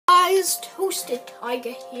guys, Toasted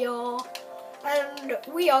Tiger here, and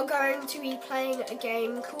we are going to be playing a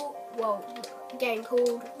game called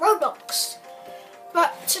Roblox.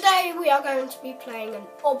 But today we are going to be playing an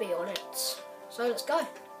obby on it. So let's go.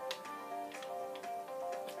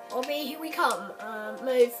 Obby, here we come.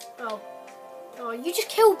 Move. Oh, you just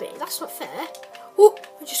killed me. That's not fair. Oh,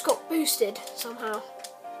 I just got boosted somehow.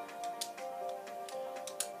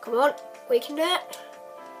 Come on, we can do it.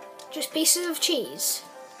 Just pieces of cheese.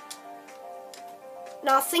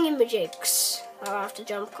 Now thingamajigs I have to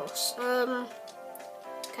jump across.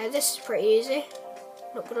 Okay, this is pretty easy.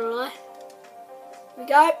 Not gonna lie. Here we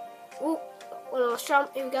go. Oh, one last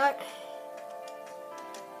jump. Here we go.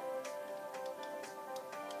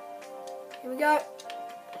 Here we go.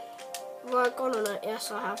 Have I gone on it? Yes,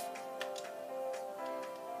 I have.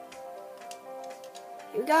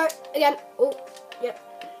 Here we go. Again. Oh, yep.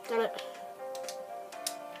 Done it.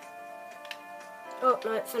 Oh,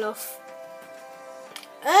 no, it fell off.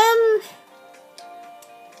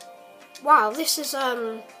 Wow, this is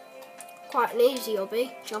quite an easy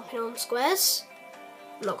obby, jumping on squares.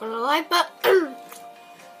 I'm not gonna lie, but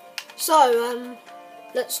so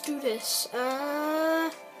let's do this.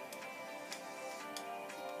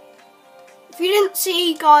 If you didn't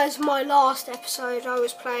see, guys, my last episode, I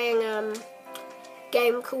was playing a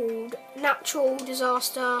game called Natural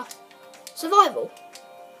Disaster Survival.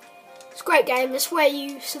 It's a great game. It's where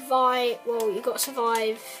you survive. Well, you got to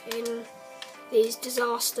survive in these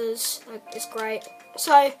disasters. It's great.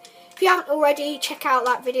 So if you haven't already, check out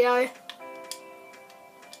that video.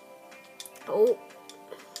 Oh,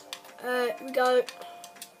 here we go.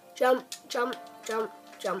 Jump, jump, jump,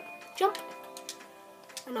 jump, jump.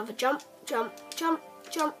 Another jump, jump, jump,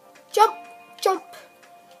 jump, jump, jump.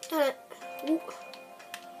 Done it. Ooh.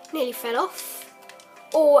 Nearly fell off.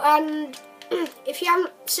 Oh, and if you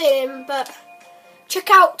haven't seen him, but check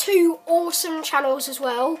out two awesome channels as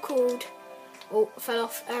well called, oh, fell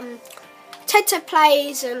off, Ted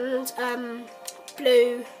Plays and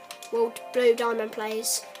Blue Diamond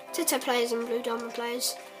Plays. Ted Plays and Blue Diamond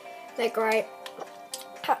Plays. They're great.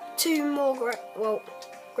 Two more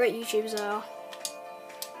great YouTubers they are.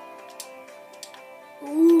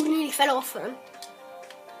 Ooh, nearly fell off them.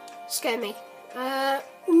 Scared me.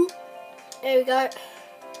 Ooh, there we go.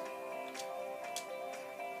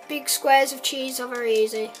 Big squares of cheese are very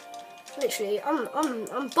easy. Literally,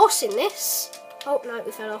 I'm bossing this. Oh no,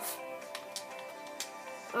 we fell off.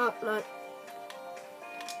 Oh no.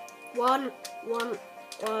 One.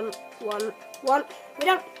 We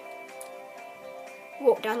don't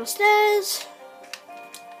walk down the stairs.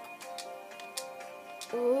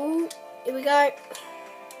 Oh, here we go.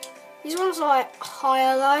 These ones are like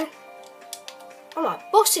higher though. I'm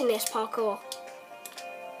like bossing this parkour.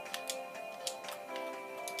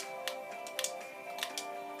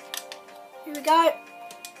 Here we go.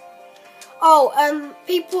 Oh,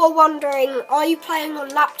 people are wondering, are you playing on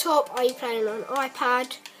laptop? Are you playing on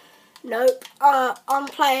iPad? Nope. I'm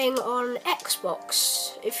playing on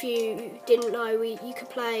Xbox. If you didn't know, you could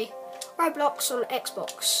play Roblox on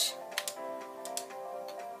Xbox.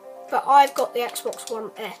 But I've got the Xbox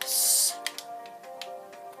One S.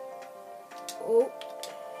 Oh.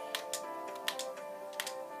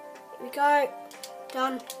 Here we go.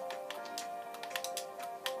 Done.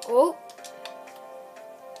 Oh.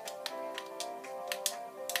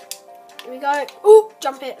 Here we go. Oh,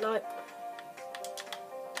 jump it. No.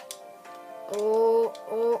 Oh.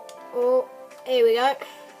 Here we go.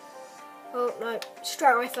 Oh, no.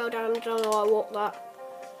 Straight away fell down. I don't know why I walked that.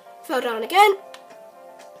 Fell down again.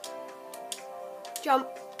 Jump.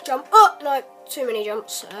 Oh, no. Too many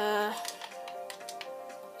jumps. Let's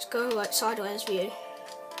go like sideways view.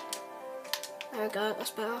 There we go.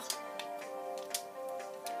 That's better.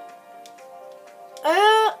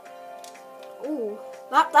 Ooh.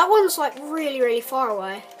 That one's like really far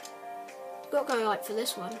away. You've got to go like for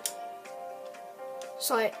this one. It's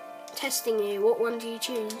like testing you. What one do you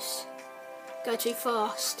choose? Go too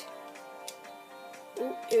fast.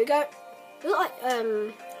 Ooh, here we go. They look like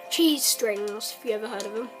cheese strings, if you ever heard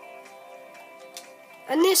of them.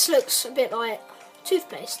 And this looks a bit like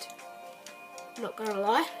toothpaste. I'm not gonna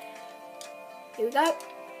lie. Here we go.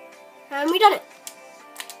 And we done it.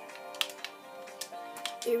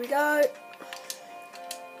 Here we go.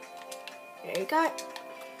 There we go.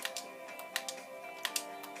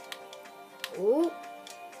 Oh,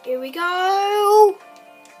 here we go.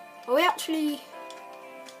 Are we actually?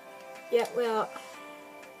 Yeah, we are.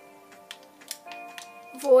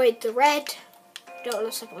 Avoid the red. Don't want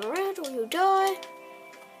to step on the red or you'll die.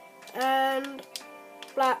 And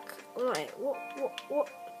black. Wait, what?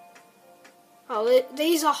 Oh,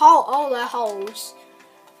 these are they're holes.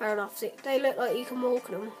 Fair enough. They look like you can walk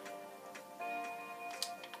on them.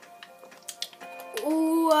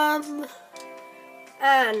 Ooh, and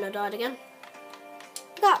I died again.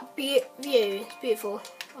 That view is beautiful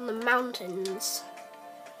on the mountains.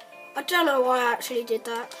 I don't know why I actually did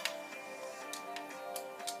that.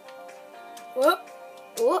 Whoop,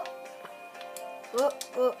 whoop, whoop,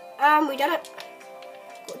 whoop. And we did it.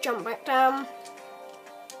 Got to jump back down.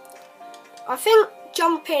 I think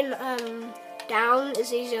jumping down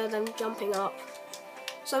is easier than jumping up.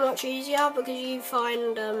 So much easier because you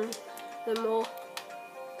find them more.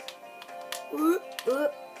 Whoop,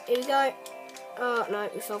 whoop. Here we go. Oh no,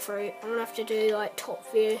 we fell through. I'm gonna have to do like top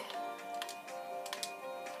view.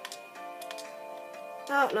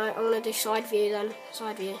 Oh no, I'm gonna do side view then.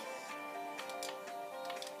 Side view.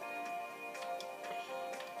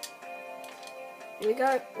 Here we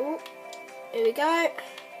go. Ooh. Here we go.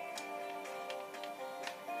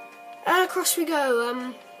 And across we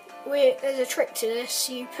go. There's a trick to this.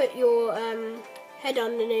 You put your head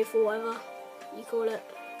underneath or whatever you call it.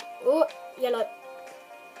 Oh, yellow.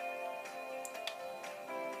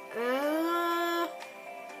 I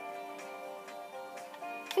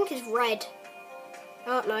think it's red.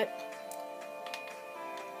 Oh no.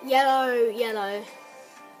 Yellow, yellow.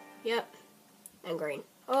 Yep. And green.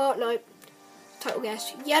 Oh no. Total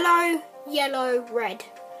guess. Yellow, yellow, red.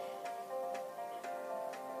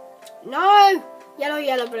 No! Yellow,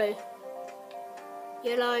 yellow, blue.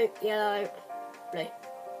 Yellow, yellow, blue.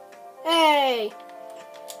 Hey!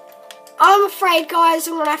 I'm afraid, guys,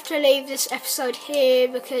 I'm going to have to leave this episode here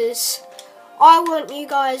because I want you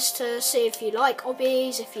guys to see if you like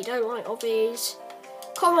obbies, if you don't like obbies.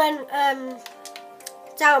 Comment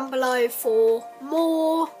down below for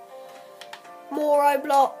more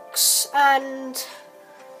Roblox, and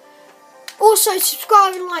also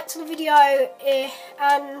subscribe and like to the video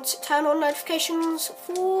and turn on notifications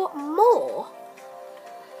for more.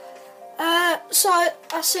 So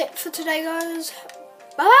that's it for today, guys.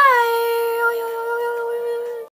 Bye.